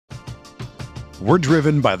We're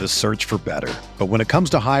driven by the search for better. But when it comes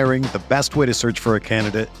to hiring, the best way to search for a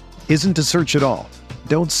candidate isn't to search at all.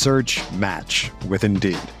 Don't search, match with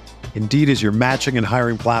Indeed. Indeed is your matching and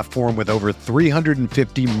hiring platform with over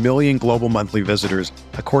 350 million global monthly visitors,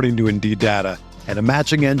 according to Indeed data, and a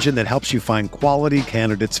matching engine that helps you find quality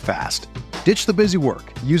candidates fast. Ditch the busy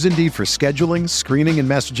work. Use Indeed for scheduling, screening, and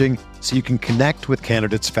messaging so you can connect with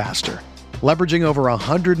candidates faster. Leveraging over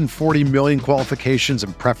 140 million qualifications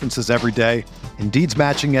and preferences every day, Indeed's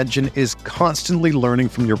matching engine is constantly learning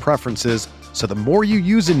from your preferences, so the more you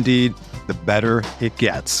use Indeed, the better it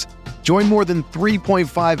gets. Join more than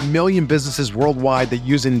 3.5 million businesses worldwide that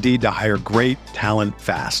use Indeed to hire great talent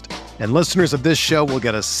fast. And listeners of this show will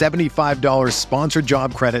get a $75 sponsored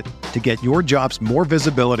job credit to get your jobs more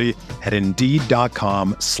visibility at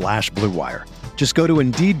Indeed.com/Blue Wire. Just go to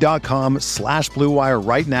Indeed.com/Blue Wire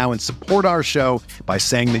right now and support our show by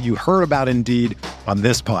saying that you heard about Indeed on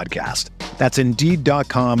this podcast. That's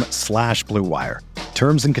Indeed.com/Blue Wire.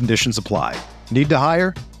 Terms and conditions apply. Need to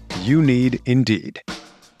hire? You need Indeed.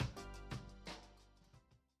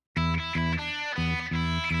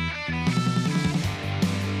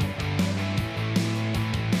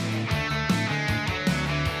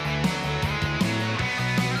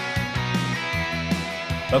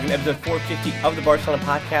 Welcome to episode 450 of the Barcelona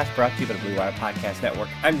podcast, brought to you by the Blue Wire Podcast Network.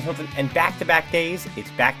 I'm Hilton, and back-to-back days, it's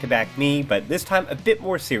back-to-back me, but this time a bit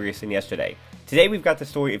more serious than yesterday. Today we've got the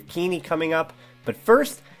story of Quini coming up, but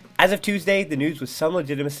first, as of Tuesday, the news with some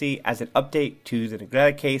legitimacy as an update to the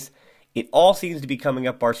Negreira case. It all seems to be coming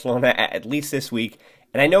up Barcelona at least this week,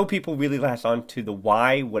 and I know people really latch on to the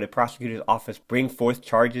why would a prosecutor's office bring forth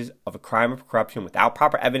charges of a crime of corruption without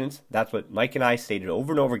proper evidence. That's what Mike and I stated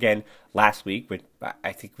over and over again last week, which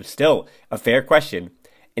I think was still a fair question.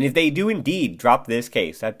 And if they do indeed drop this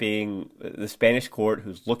case, that being the Spanish court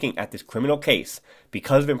who's looking at this criminal case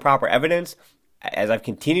because of improper evidence, as I've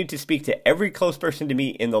continued to speak to every close person to me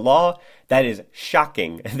in the law, that is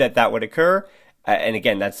shocking that that would occur. And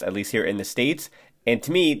again, that's at least here in the States. And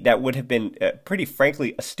to me, that would have been pretty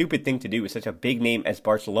frankly a stupid thing to do with such a big name as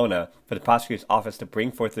Barcelona for the prosecutor's office to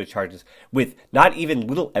bring forth the charges with not even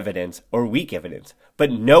little evidence or weak evidence,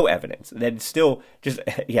 but no evidence. That's still just,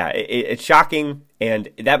 it's shocking. And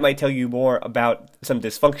that might tell you more about some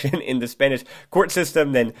dysfunction in the Spanish court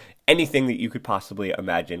system than anything that you could possibly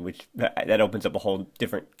imagine, which that opens up a whole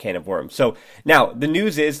different can of worms. So now the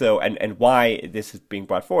news is, though, and why this is being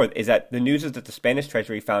brought forth, is that the news is that the Spanish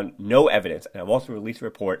Treasury found no evidence, and I've also released a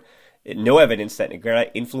report, no evidence that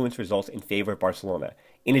Negreira influenced results in favor of Barcelona.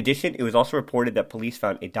 In addition, it was also reported that police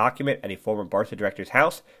found a document at a former Barça director's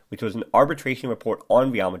house, which was an arbitration report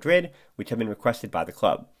on Real Madrid, which had been requested by the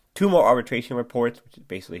club. Two more arbitration reports, which is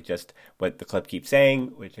basically just what the club keeps saying,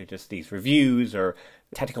 which are just these reviews or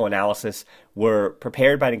technical analysis, were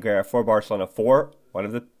prepared by Negreira for Barcelona for one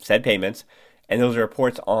of the said payments. And those are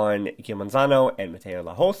reports on Gil Manzano and Mateo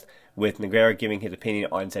Lahoz, with Negreira giving his opinion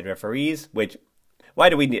on said referees, which, why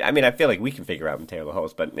do we need? I mean, I feel like we can figure out Mateo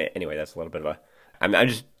Lahoz, but anyway, that's a little bit of a, I'm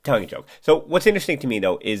just telling a joke. So what's interesting to me,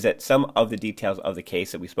 though, is that some of the details of the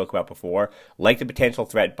case that we spoke about before, like the potential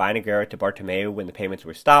threat by Negreira to Bartomeu when the payments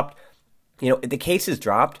were stopped, if the case is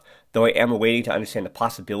dropped, though I am awaiting to understand the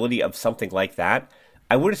possibility of something like that,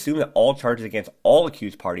 I would assume that all charges against all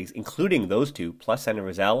accused parties, including those two, plus Senator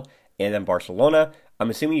Rizal and then Barcelona,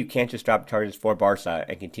 I'm assuming you can't just drop charges for Barça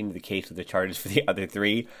and continue the case with the charges for the other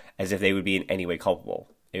three as if they would be in any way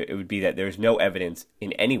culpable. It would be that there's no evidence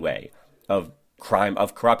in any way of crime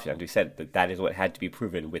of corruption. As we said, that is what had to be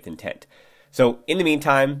proven with intent. So in the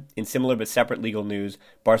meantime, in similar but separate legal news,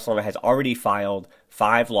 Barcelona has already filed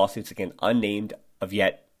 5 lawsuits against unnamed of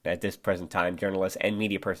yet, at this present time, journalists and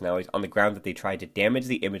media personalities on the ground that they tried to damage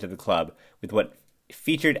the image of the club with what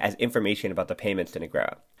featured as information about the payments to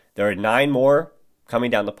Negreira. There are 9 more coming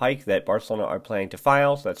down the pike that Barcelona are planning to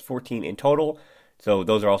file, so that's 14 in total. So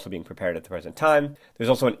those are also being prepared at the present time. There's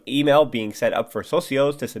also an email being set up for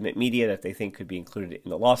socios to submit media that they think could be included in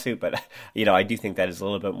the lawsuit. But, I do think that is a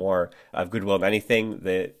little bit more of goodwill than anything.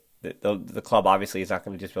 The club obviously is not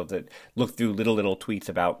going to just be able to look through little tweets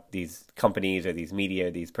about these companies or these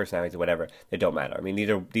media, these personalities or whatever that don't matter. I mean,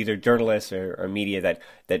 these are journalists or media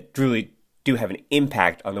that truly do have an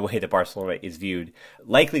impact on the way that Barcelona is viewed,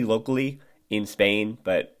 likely locally in Spain,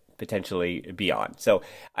 but potentially beyond. So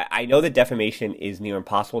I know that defamation is near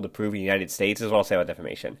impossible to prove in the United States. This is what I'll say about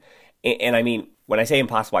defamation. And I mean, when I say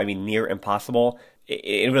impossible, I mean near impossible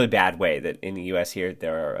in a really bad way. That in the U.S. here,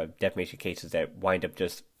 there are defamation cases that wind up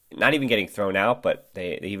just not even getting thrown out, but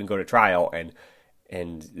they even go to trial, and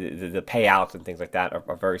the payouts and things like that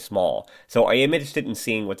are very small. So I am interested in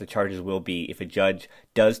seeing what the charges will be if a judge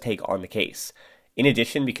does take on the case. In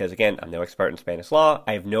addition, because again, I'm no expert in Spanish law,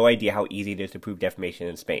 I have no idea how easy it is to prove defamation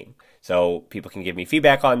in Spain. So people can give me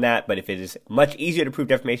feedback on that, but if it is much easier to prove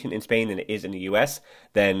defamation in Spain than it is in the US,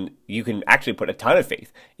 then you can actually put a ton of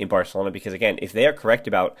faith in Barcelona, because again, if they are correct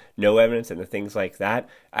about no evidence and the things like that,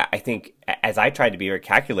 I think, as I tried to be very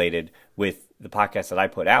calculated with the podcast that I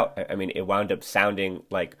put out, I mean, it wound up sounding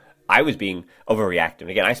like I was being overreactive. And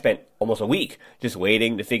again, I spent almost a week just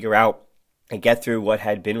waiting to figure out and get through what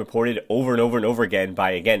had been reported over and over and over again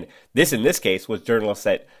by, again, this in this case was journalists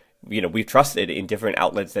that, we've trusted in different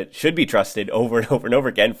outlets that should be trusted over and over and over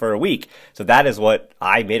again for a week. So that is what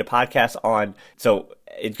I made a podcast on. So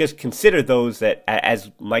just consider those that,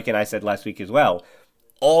 as Mike and I said last week as well,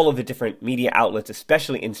 all of the different media outlets,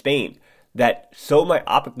 especially in Spain, that so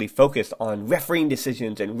myopically focused on refereeing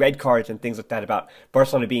decisions and red cards and things like that about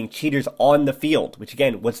Barcelona being cheaters on the field, which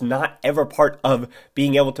again was not ever part of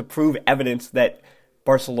being able to prove evidence that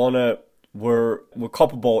Barcelona were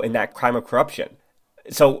culpable in that crime of corruption.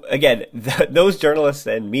 So again, those journalists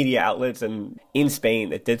and media outlets and in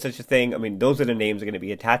Spain that did such a thing, I mean, those are the names that are going to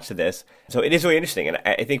be attached to this. So it is really interesting. And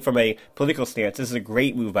I think from a political stance, this is a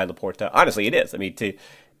great move by Laporta. Honestly, it is. I mean, to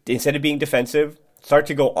instead of being defensive, start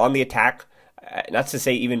to go on the attack. Not to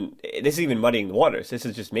say this is even muddying the waters. This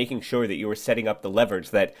is just making sure that you are setting up the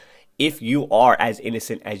leverage that if you are as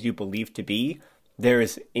innocent as you believe to be, there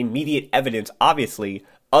is immediate evidence, obviously,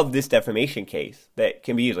 of this defamation case that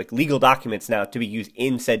can be used, like legal documents now, to be used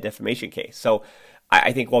in said defamation case. So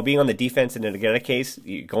I think while being on the defense in a case,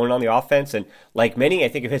 going on the offense, and like many, I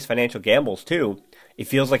think, of his financial gambles too, it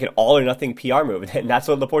feels like an all or nothing PR move, and that's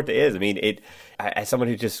what Laporta is. I mean, as someone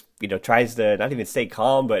who just tries to not even stay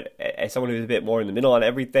calm, but as someone who's a bit more in the middle on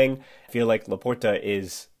everything, I feel like Laporta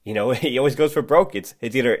is, he always goes for broke. It's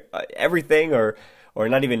either everything or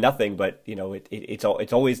not even nothing, but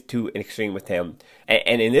it's always to an extreme with him.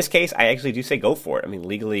 And in this case, I actually do say go for it. I mean,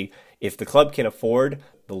 legally, if the club can afford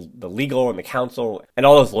the legal and the counsel and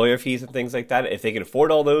all those lawyer fees and things like that, if they can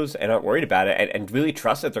afford all those and aren't worried about it and really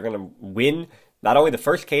trust that they're going to win not only the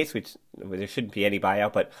first case, which there shouldn't be any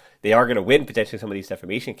buyout, but they are going to win potentially some of these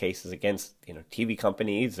defamation cases against TV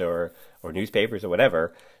companies or newspapers or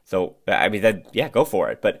whatever. So I mean, then yeah, go for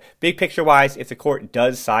it. But big picture wise, if the court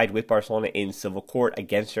does side with Barcelona in civil court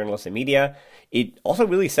against journalists and media, it also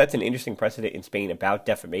really sets an interesting precedent in Spain about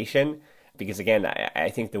defamation. Because again, I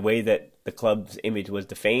think the way that the club's image was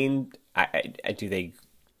defamed, do they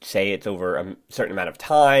say it's over a certain amount of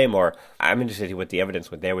time, or I'm interested in what the evidence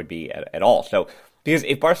would be at all. So, because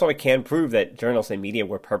if Barcelona can prove that journalists and media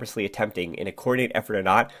were purposely attempting, in a coordinated effort or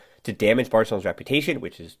not, to damage Barcelona's reputation,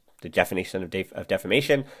 which is the definition of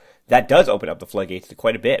defamation, that does open up the floodgates to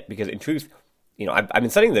quite a bit. Because in truth, I've been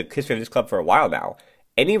studying the history of this club for a while now.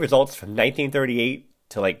 Any results from 1938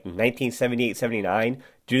 to like 1978, 79,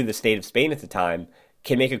 due to the state of Spain at the time,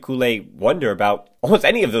 can make a Culé wonder about almost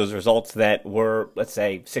any of those results that were, let's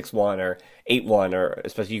say, 6-1 or 8-1, or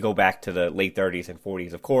especially you go back to the late 30s and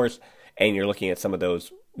 40s, of course, and you're looking at some of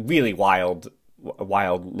those really wild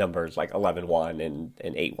numbers like 11-1 and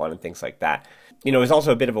 8-1 and things like that. It's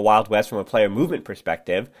also a bit of a Wild West from a player movement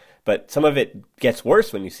perspective, but some of it gets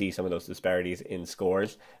worse when you see some of those disparities in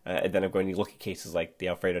scores. And then I'm going to look at cases like the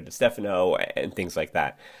Alfredo Di Stefano and things like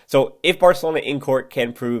that. So if Barcelona in court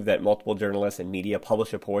can prove that multiple journalists and media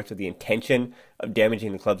publish reports with the intention of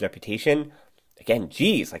damaging the club's reputation, again,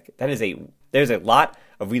 there's a lot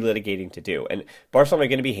of relitigating to do. And Barcelona are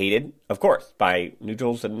going to be hated, of course, by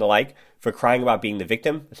neutrals and the like for crying about being the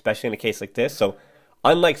victim, especially in a case like this. So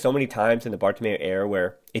unlike so many times in the Bartomeu era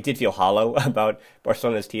where it did feel hollow about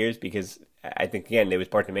Barcelona's tears, because I think, again, it was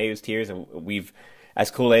Bartomeu's tears, and we've,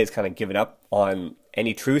 as Culés, kind of given up on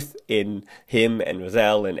any truth in him and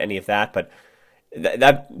Rosell and any of that. But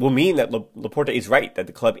that will mean that Laporta is right, that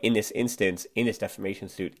the club in this instance, in this defamation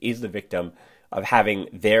suit, is the victim of having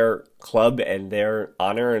their club and their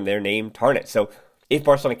honor and their name tarnished. So if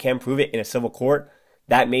Barcelona can prove it in a civil court,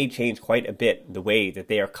 that may change quite a bit the way that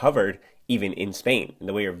they are covered even in Spain, and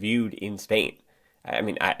the way you're viewed in Spain. I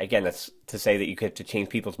mean, again, that's to say that you could have to change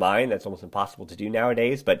people's mind. That's almost impossible to do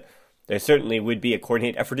nowadays, but there certainly would be a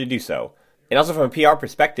coordinated effort to do so. And also from a PR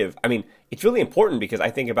perspective, I mean, it's really important because I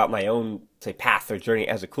think about my own, say, path or journey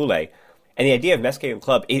as a Culé, and the idea of Mesquite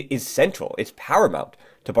Club is central. It's paramount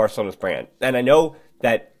to Barcelona's brand. And I know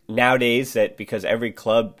that nowadays, that because every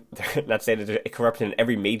club, not saying that there's corruption in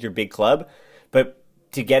every major big club, but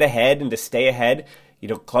to get ahead and to stay ahead,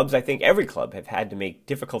 clubs, I think every club have had to make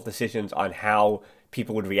difficult decisions on how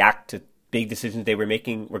people would react to big decisions they were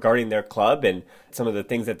making regarding their club and some of the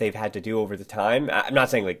things that they've had to do over the time. I'm not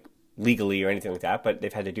saying like legally or anything like that, but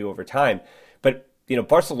they've had to do over time. But,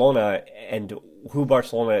 Barcelona and who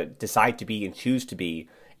Barcelona decide to be and choose to be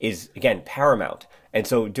is, again, paramount. And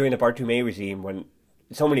so during the Bartomeu regime, when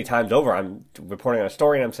so many times over I'm reporting on a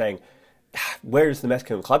story and I'm saying, where's the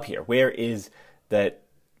Mexican club here? Where is that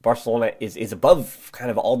Barcelona is above kind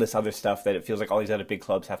of all this other stuff that it feels like all these other big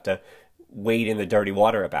clubs have to wade in the dirty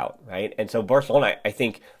water about, right? And so Barcelona, I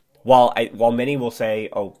think, while many will say,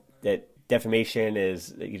 oh, that defamation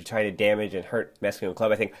is you're trying to damage and hurt Mexican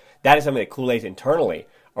club, I think that is something that Culés internally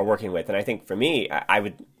are working with. And I think for me, I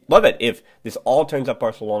would love it if this all turns up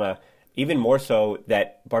Barcelona, even more so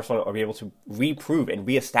that Barcelona are able to reprove and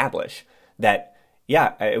reestablish that,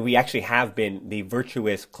 we actually have been the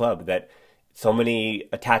virtuous club that so many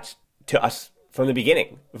attached to us from the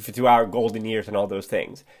beginning through our golden years and all those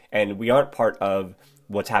things. And we aren't part of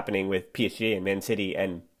what's happening with PSG and Man City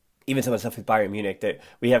and even some of the stuff with Bayern Munich, that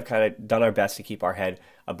we have kind of done our best to keep our head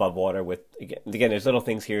above water with, again, there's little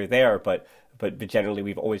things here or there, but generally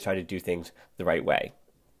we've always tried to do things the right way.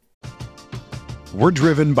 We're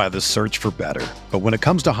driven by the search for better. But when it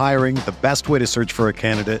comes to hiring, the best way to search for a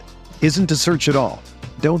candidate isn't to search at all.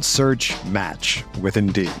 Don't search, match with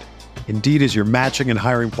Indeed. Indeed is your matching and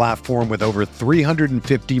hiring platform with over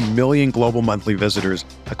 350 million global monthly visitors,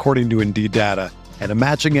 according to Indeed data, and a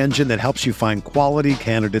matching engine that helps you find quality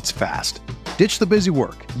candidates fast. Ditch the busy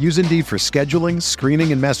work. Use Indeed for scheduling,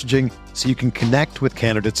 screening, and messaging so you can connect with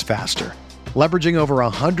candidates faster. Leveraging over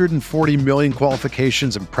 140 million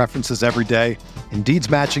qualifications and preferences every day, Indeed's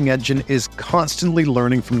matching engine is constantly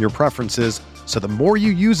learning from your preferences, so the more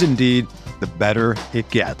you use Indeed, the better it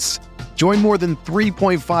gets. Join more than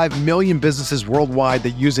 3.5 million businesses worldwide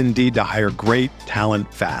that use Indeed to hire great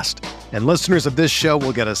talent fast. And listeners of this show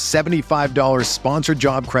will get a $75 sponsored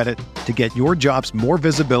job credit to get your jobs more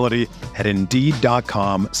visibility at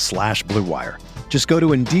Indeed.com/Blue Wire. Just go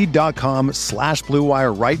to Indeed.com/Blue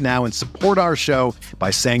Wire right now and support our show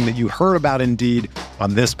by saying that you heard about Indeed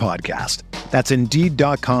on this podcast. That's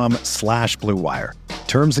Indeed.com/Blue Wire.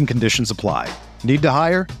 Terms and conditions apply. Need to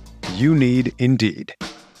hire? You need Indeed.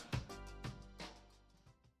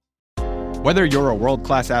 Whether you're a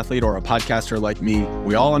world-class athlete or a podcaster like me,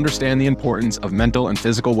 we all understand the importance of mental and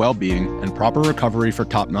physical well-being and proper recovery for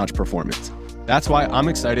top-notch performance. That's why I'm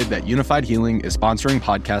excited that Unified Healing is sponsoring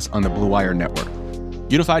podcasts on the Blue Wire Network.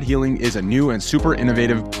 Unified Healing is a new and super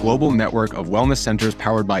innovative global network of wellness centers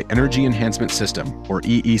powered by Energy Enhancement System, or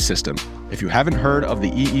EE System. If you haven't heard of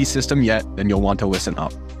the EE System yet, then you'll want to listen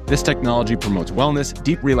up. This technology promotes wellness,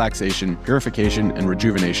 deep relaxation, purification, and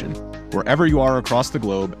rejuvenation. Wherever you are across the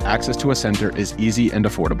globe, access to a center is easy and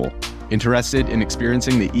affordable. Interested in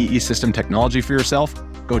experiencing the EE System technology for yourself?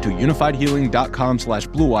 Go to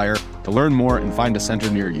unifiedhealing.com/Blue Wire to learn more and find a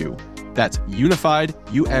center near you. That's unified,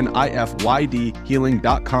 UNIFYD,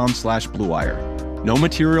 healing.com/Blue Wire. No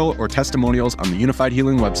material or testimonials on the Unified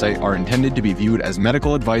Healing website are intended to be viewed as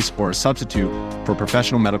medical advice or a substitute for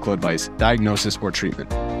professional medical advice, diagnosis, or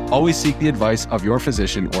treatment. Always seek the advice of your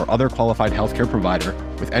physician or other qualified healthcare provider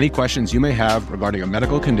with any questions you may have regarding a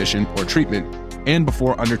medical condition or treatment and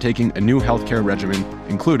before undertaking a new healthcare regimen,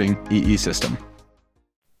 including EE System.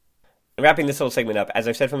 Wrapping this little segment up, as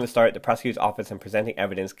I've said from the start, the prosecutor's office and presenting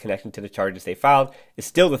evidence connecting to the charges they filed is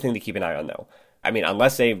still the thing to keep an eye on, though. I mean,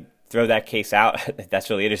 unless they throw that case out, that's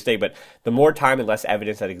really interesting, but the more time and less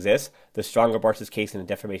evidence that exists, the stronger Barca's case in a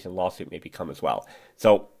defamation lawsuit may become as well.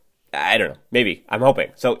 So, I don't know, maybe, I'm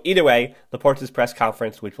hoping. So either way, Laporta's press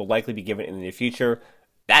conference, which will likely be given in the near future,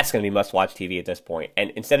 that's going to be must-watch TV at this point.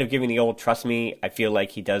 And instead of giving the old trust me, I feel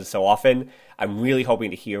like he does so often, I'm really hoping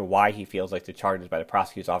to hear why he feels like the charges by the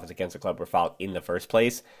prosecutor's office against the club were filed in the first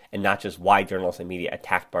place, and not just why journalists and media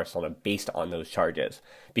attacked Barcelona based on those charges.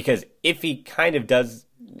 Because if he kind of does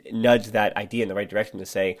nudge that idea in the right direction to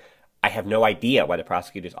say, I have no idea why the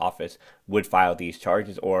prosecutor's office would file these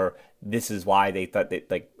charges, or this is why they thought that,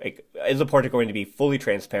 is Laporta going to be fully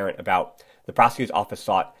transparent about the prosecutor's office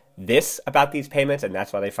thought this about these payments, and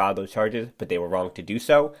that's why they filed those charges, but they were wrong to do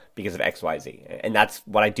so because of XYZ. And that's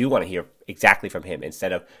what I do want to hear exactly from him,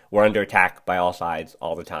 instead of we're under attack by all sides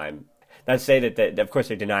all the time. Not to say that of course,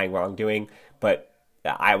 they're denying wrongdoing, but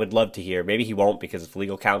I would love to hear, maybe he won't because it's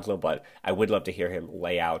legal counsel, but I would love to hear him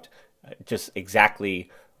lay out just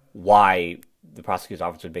exactly why the prosecutor's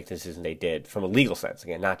office would make the decision they did from a legal sense.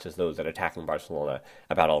 Again, not just those that are attacking Barcelona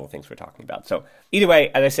about all the things we're talking about. So either way,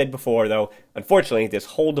 as I said before, though, unfortunately, this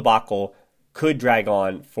whole debacle could drag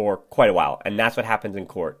on for quite a while, and that's what happens in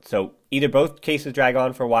court. So either both cases drag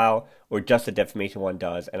on for a while, or just the defamation one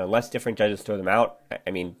does, and unless different judges throw them out,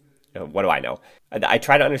 I mean, what do I know? I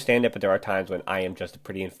try to understand it, but there are times when I am just a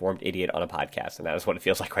pretty informed idiot on a podcast, and that is what it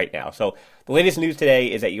feels like right now. So the latest news today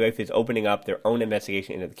is that UEFA is opening up their own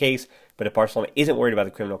investigation into the case, but if Barcelona isn't worried about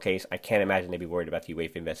the criminal case, I can't imagine they'd be worried about the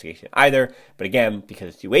UEFA investigation either. But again,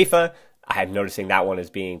 because it's UEFA, I'm noticing that one is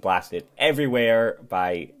being blasted everywhere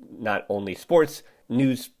by not only sports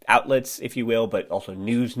news outlets, if you will, but also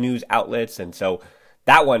news outlets. And so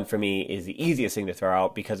that one for me is the easiest thing to throw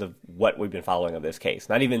out because of what we've been following of this case.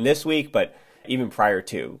 Not even this week, but even prior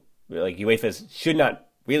to. Like, UEFA should not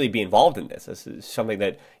really be involved in this. This is something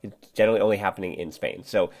that is generally only happening in Spain.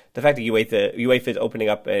 So the fact that UEFA is opening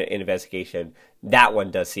up an investigation, that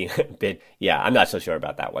one does seem a bit, I'm not so sure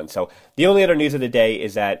about that one. So the only other news of the day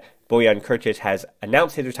is that Bojan Krkic has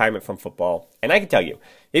announced his retirement from football. And I can tell you,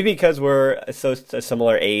 maybe because we're a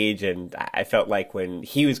similar age, and I felt like when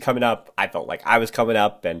he was coming up, I felt like I was coming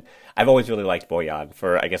up, and I've always really liked Bojan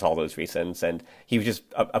for, I guess, all those reasons. And he was just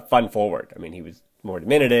a fun forward. I mean, he was more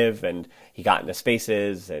diminutive, and he got into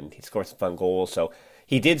spaces, and he scored some fun goals. So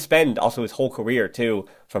he did spend also his whole career, too,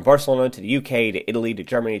 from Barcelona to the UK, to Italy, to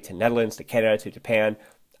Germany, to Netherlands, to Canada, to Japan.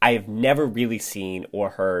 I have never really seen or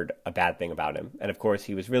heard a bad thing about him. And of course,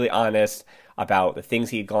 he was really honest about the things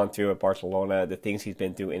he had gone through at Barcelona, the things he's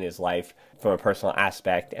been through in his life from a personal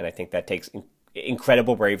aspect. And I think that takes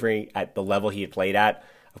incredible bravery at the level he had played at.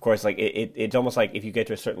 Of course, like it's almost like if you get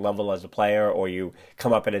to a certain level as a player, or you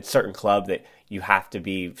come up at a certain club, that you have to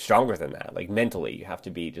be stronger than that. Like mentally, you have to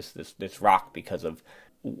be just this rock because of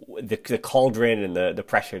the cauldron and the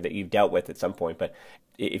pressure that you've dealt with at some point. But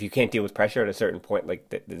if you can't deal with pressure at a certain point,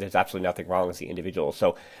 like there's absolutely nothing wrong as the individual.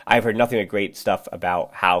 So I've heard nothing but great stuff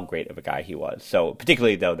about how great of a guy he was. So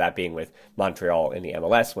particularly, though, that being with Montreal in the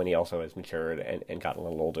MLS, when he also has matured and gotten a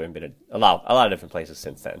little older and been at a lot of different places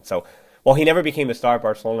since then. So while he never became a star at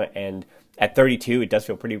Barcelona, and at 32, it does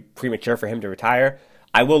feel pretty premature for him to retire,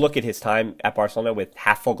 I will look at his time at Barcelona with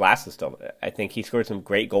half full glasses still. I think he scored some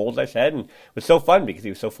great goals, I said, and it was so fun because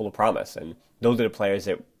he was so full of promise. And those are the players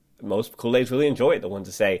that most Kool-Aids really enjoy, the ones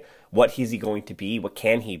to say, what is he going to be? What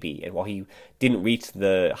can he be? And while he didn't reach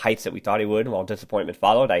the heights that we thought he would, and while disappointment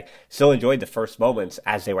followed, I still enjoyed the first moments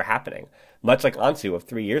as they were happening. Much like Ansu of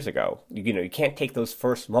 3 years ago. You can't take those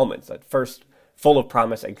first moments, that first full of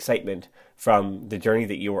promise and excitement from the journey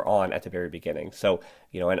that you were on at the very beginning. So,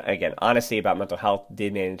 and again, honesty about mental health,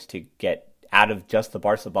 did manage to get out of just the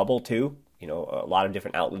Barca bubble too. A lot of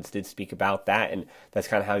different outlets did speak about that, and that's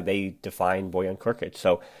kind of how they define Bojan Krkic.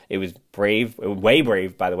 So it was brave, way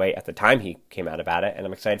brave, by the way, at the time he came out about it, and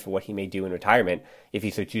I'm excited for what he may do in retirement if he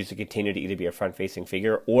so chooses to continue to either be a front-facing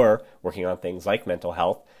figure or working on things like mental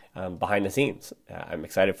health behind the scenes. I'm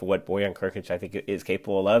excited for what Bojan Krkic, I think, is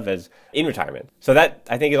capable of as in retirement. So that,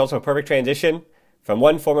 I think, is also a perfect transition from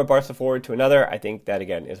one former Barca forward to another. I think that,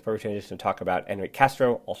 again, is a perfect transition to talk about Enric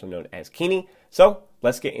Castro, also known as Quini. So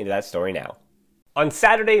let's get into that story now. On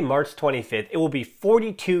Saturday, March 25th, it will be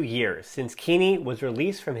 42 years since Quini was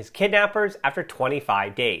released from his kidnappers after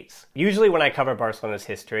 25 days. Usually when I cover Barcelona's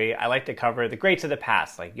history, I like to cover the greats of the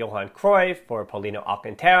past, like Johan Cruyff or Paulino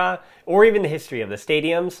Alcantara, or even the history of the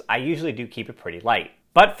stadiums. I usually do keep it pretty light.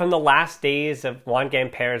 But from the last days of Juan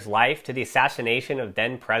Gamper's life to the assassination of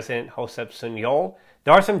then-President Josep Sunyol,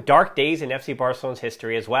 there are some dark days in FC Barcelona's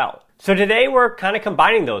history as well. So today we're kind of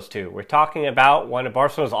combining those two. We're talking about one of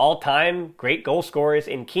Barcelona's all-time great goal scorers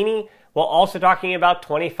in Quini, while also talking about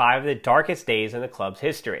 25 of the darkest days in the club's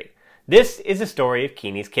history. This is the story of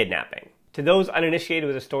Quini's kidnapping. To those uninitiated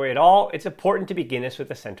with the story at all, it's important to begin this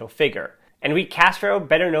with a central figure. Enric Castro,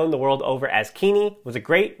 better known the world over as Quini, was a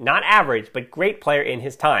great, not average, but great player in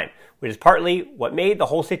his time, which is partly what made the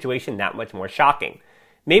whole situation that much more shocking.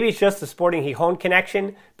 Maybe it's just the Sporting Gijón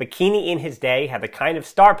connection, but Quini in his day had the kind of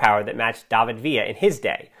star power that matched David Villa in his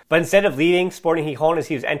day. But instead of leading Sporting Gijón as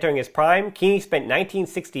he was entering his prime, Quini spent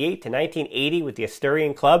 1968 to 1980 with the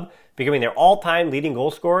Asturian club, becoming their all-time leading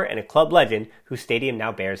goal scorer and a club legend whose stadium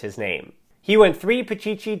now bears his name. He won 3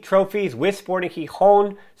 Pichichi trophies with Sporting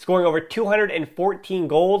Gijón, scoring over 214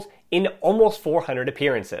 goals in almost 400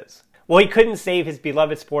 appearances. While he couldn't save his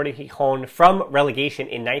beloved Sporting Gijón from relegation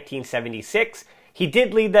in 1976, he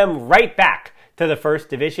did lead them right back to the first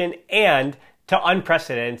division and to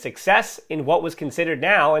unprecedented success in what was considered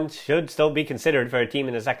now, and should still be considered for a team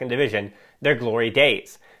in the second division, their glory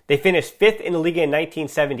days. They finished 5th in the Liga in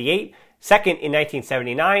 1978, 2nd in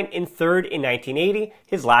 1979, and 3rd in 1980,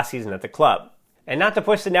 his last season at the club. And not to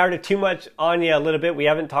push the narrative too much on you a little bit, we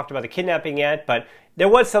haven't talked about the kidnapping yet, but there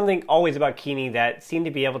was something always about Quini that seemed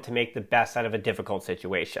to be able to make the best out of a difficult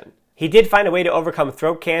situation. He did find a way to overcome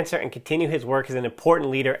throat cancer and continue his work as an important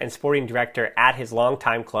leader and sporting director at his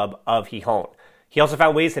longtime club of Gijón. He also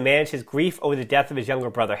found ways to manage his grief over the death of his younger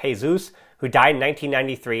brother Jesus, who died in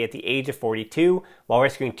 1993 at the age of 42 while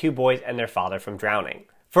rescuing 2 boys and their father from drowning.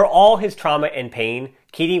 For all his trauma and pain,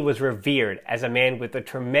 Quini was revered as a man with a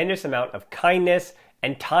tremendous amount of kindness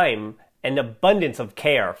and time and abundance of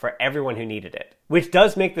care for everyone who needed it, which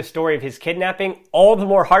does make the story of his kidnapping all the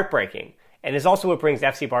more heartbreaking, and is also what brings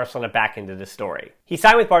FC Barcelona back into the story. He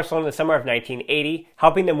signed with Barcelona in the summer of 1980,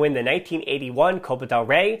 helping them win the 1981 Copa del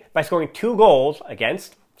Rey by scoring 2 goals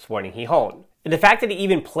against Sporting Gijón. And the fact that he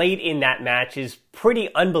even played in that match is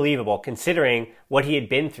pretty unbelievable considering what he had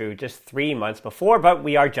been through just 3 months before, but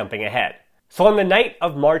we are jumping ahead. So on the night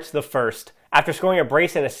of March the 1st, after scoring a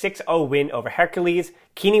brace in a 6-0 win over Hercules,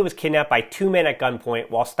 Quini was kidnapped by 2 men at gunpoint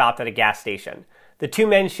while stopped at a gas station. The 2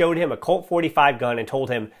 men showed him a Colt 45 gun and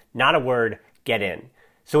told him, "Not a word, get in."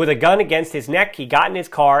 So with a gun against his neck, he got in his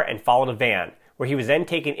car and followed a van, where he was then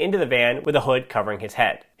taken into the van with a hood covering his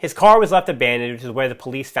head. His car was left abandoned, which is where the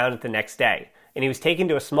police found it the next day, and he was taken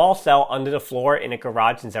to a small cell under the floor in a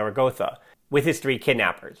garage in Zaragoza, with his 3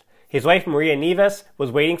 kidnappers. His wife Maria Nieves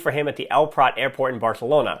was waiting for him at the El Prat airport in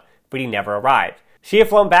Barcelona, but he never arrived. She had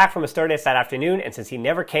flown back from Asturias that afternoon, and since he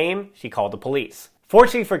never came, she called the police.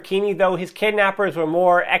 Fortunately for Quini, though, his kidnappers were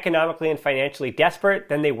more economically and financially desperate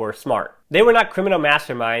than they were smart. They were not criminal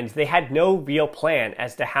masterminds. They had no real plan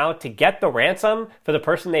as to how to get the ransom for the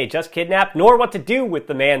person they had just kidnapped, nor what to do with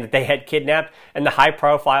the man that they had kidnapped and the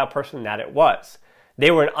high-profile person that it was. They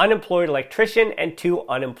were an unemployed electrician and 2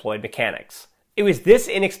 unemployed mechanics. It was this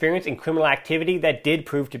inexperience in criminal activity that did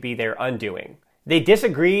prove to be their undoing. They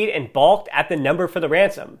disagreed and balked at the number for the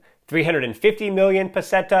ransom. 350 million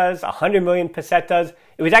pesetas, 100 million pesetas.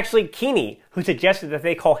 It was actually Quini who suggested that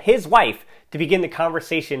they call his wife to begin the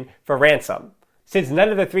conversation for ransom, since none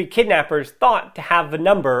of the 3 kidnappers thought to have the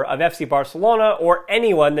number of FC Barcelona or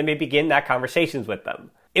anyone that may begin that conversations with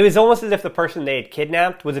them. It was almost as if the person they had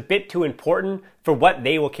kidnapped was a bit too important for what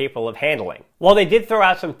they were capable of handling. While they did throw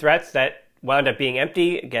out some threats that wound up being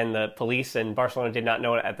empty, again, the police and Barcelona did not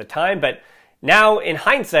know it at the time, but now, in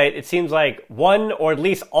hindsight, it seems like one or at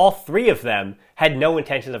least all 3 of them had no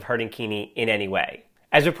intentions of hurting Quini in any way.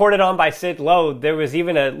 As reported on by Sid Lowe, there was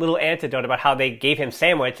even a little anecdote about how they gave him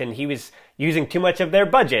sandwich and he was using too much of their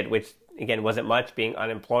budget, which again wasn't much, being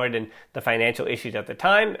unemployed and the financial issues at the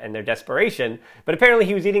time and their desperation. But apparently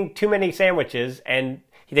he was eating too many sandwiches and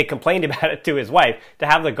they complained about it to his wife to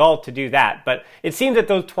have the gall to do that. But it seems that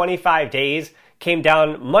those 25 days came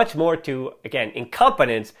down much more to, again,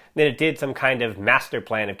 incompetence than it did some kind of master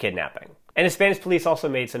plan of kidnapping. And the Spanish police also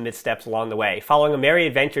made some missteps along the way, following a merry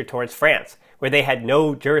adventure towards France, where they had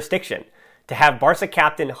no jurisdiction, to have Barça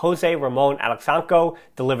captain Jose Ramon Alexanco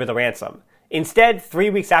deliver the ransom. Instead, 3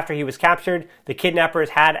 weeks after he was captured, the kidnappers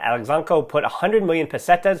had Alexanco put 100 million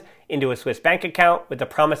pesetas into a Swiss bank account with the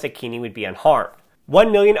promise that Quini would be unharmed.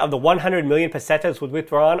 1 million of the 100 million pesetas was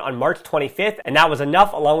withdrawn on March 25th, and that was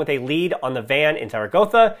enough, along with a lead on the van in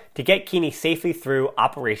Zaragoza, to get Quini safely through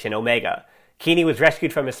Operation Omega. Quini was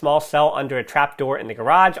rescued from his small cell under a trapdoor in the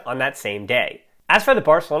garage on that same day. As for the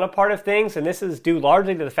Barcelona part of things, and this is due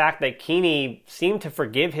largely to the fact that Quini seemed to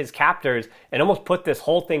forgive his captors and almost put this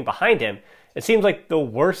whole thing behind him, it seems like the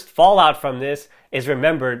worst fallout from this is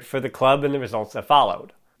remembered for the club and the results that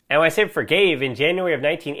followed. And when I say forgave, in January of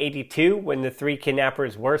 1982, when the 3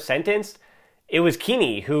 kidnappers were sentenced, it was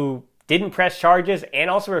Quini who didn't press charges and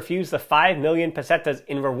also refused the 5 million pesetas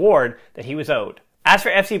in reward that he was owed. As for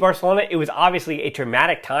FC Barcelona, it was obviously a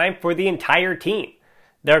traumatic time for the entire team.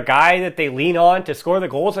 Their guy that they lean on to score the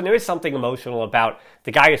goals, and there is something emotional about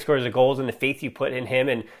the guy who scores the goals and the faith you put in him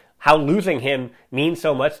and how losing him means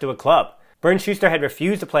so much to a club. Bernd Schuster had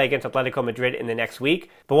refused to play against Atletico Madrid in the next week,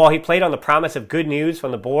 but while he played on the promise of good news from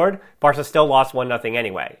the board, Barca still lost 1-0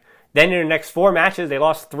 anyway. Then in their next 4 matches, they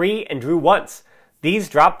lost 3 and drew once. These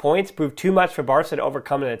drop points proved too much for Barca to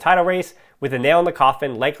overcome in the title race, with a nail in the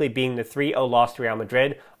coffin likely being the 3-0 loss to Real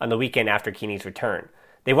Madrid on the weekend after Quini's return.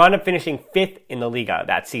 They wound up finishing 5th in the Liga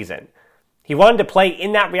that season. He wanted to play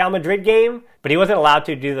in that Real Madrid game, but he wasn't allowed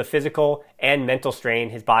to due to the physical and mental strain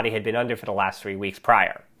his body had been under for the last 3 weeks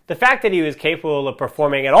prior. The fact that he was capable of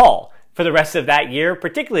performing at all for the rest of that year,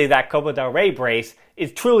 particularly that Copa del Rey brace,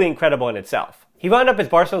 is truly incredible in itself. He wound up as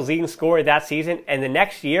Barcelona's leading scorer that season, and the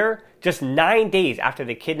next year, just 9 days after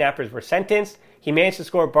the kidnappers were sentenced, he managed to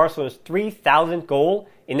score Barcelona's 3,000th goal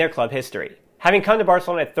in their club history. Having come to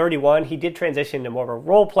Barcelona at 31, he did transition to more of a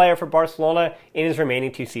role player for Barcelona in his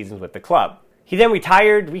remaining 2 seasons with the club. He then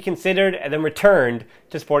retired, reconsidered, and then returned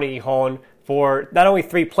to Sporting Gijón for not only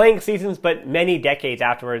 3 playing seasons, but many decades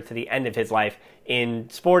afterwards to the end of his life in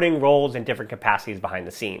sporting roles and different capacities behind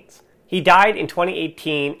the scenes. He died in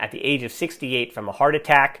 2018 at the age of 68 from a heart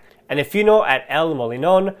attack, and the funeral at El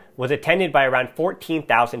Molinón was attended by around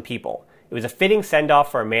 14,000 people. It was a fitting send-off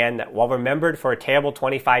for a man that, while remembered for a terrible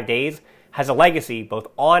 25 days, has a legacy both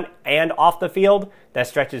on and off the field that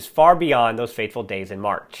stretches far beyond those fateful days in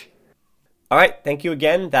March. All right, thank you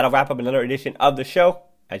again. That'll wrap up another edition of the show.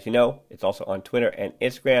 As you know, it's also on Twitter and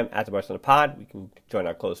Instagram at the Barcelona Pod. You can join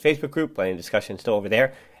our closed Facebook group, plenty of discussion still over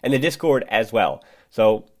there, and the Discord as well.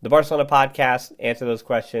 So the Barcelona Podcast, answer those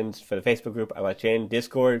questions for the Facebook group. I let you in.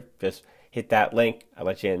 Discord, just hit that link. I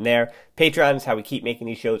let you in there. Patreon is how we keep making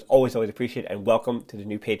these shows. Always appreciate it. And welcome to the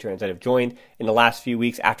new Patreons that have joined in the last few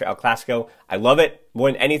weeks after El Clasico. I love it more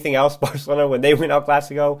than anything else. Barcelona, when they win El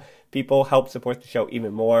Clasico, people help support the show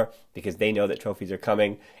even more because they know that trophies are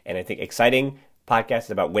coming. And I think exciting podcasts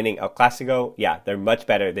about winning El Clasico, yeah, they're much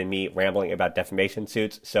better than me rambling about defamation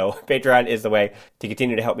suits. So Patreon is the way to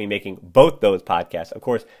continue to help me making both those podcasts. Of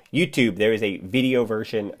course, YouTube, there is a video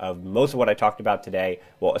version of most of what I talked about today.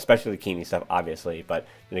 Well, especially the Quini stuff, obviously, but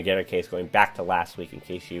in a Getter case, going back to last week in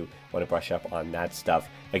case you want to brush up on that stuff.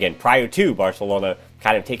 Again, prior to Barcelona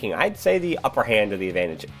kind of taking, I'd say, the upper hand or the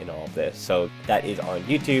advantage in all of this. So that is on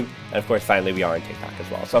YouTube. And of course, finally, we are on TikTok as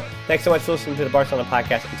well. So thanks so much for listening to the Barcelona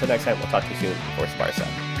Podcast. Until next time, we'll talk to you soon. Of course, Barça.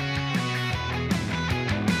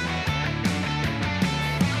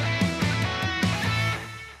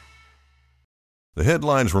 The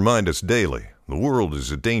headlines remind us daily, the world is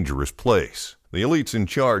a dangerous place. The elites in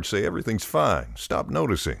charge say everything's fine, stop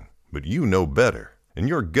noticing. But you know better. And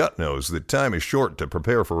your gut knows that time is short to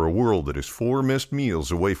prepare for a world that is 4 missed meals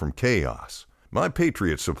away from chaos. My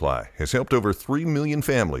Patriot Supply has helped over 3 million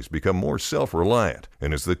families become more self-reliant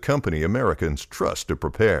and is the company Americans trust to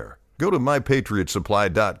prepare. Go to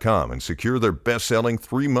MyPatriotSupply.com and secure their best-selling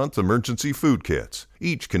 3-month emergency food kits.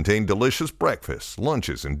 Each contain delicious breakfasts,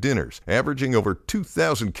 lunches, and dinners, averaging over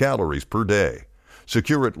 2,000 calories per day.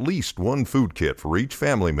 Secure at least 1 food kit for each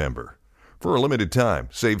family member. For a limited time,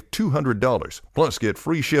 save $200, plus get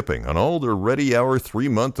free shipping on all their Ready Hour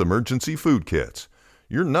 3-month emergency food kits.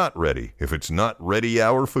 You're not ready if it's not Ready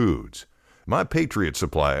Hour Foods. My Patriot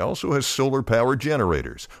Supply also has solar power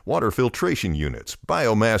generators, water filtration units,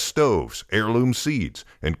 biomass stoves, heirloom seeds,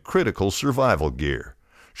 and critical survival gear.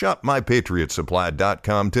 Shop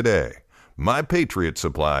MyPatriotSupply.com today.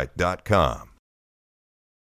 MyPatriotSupply.com.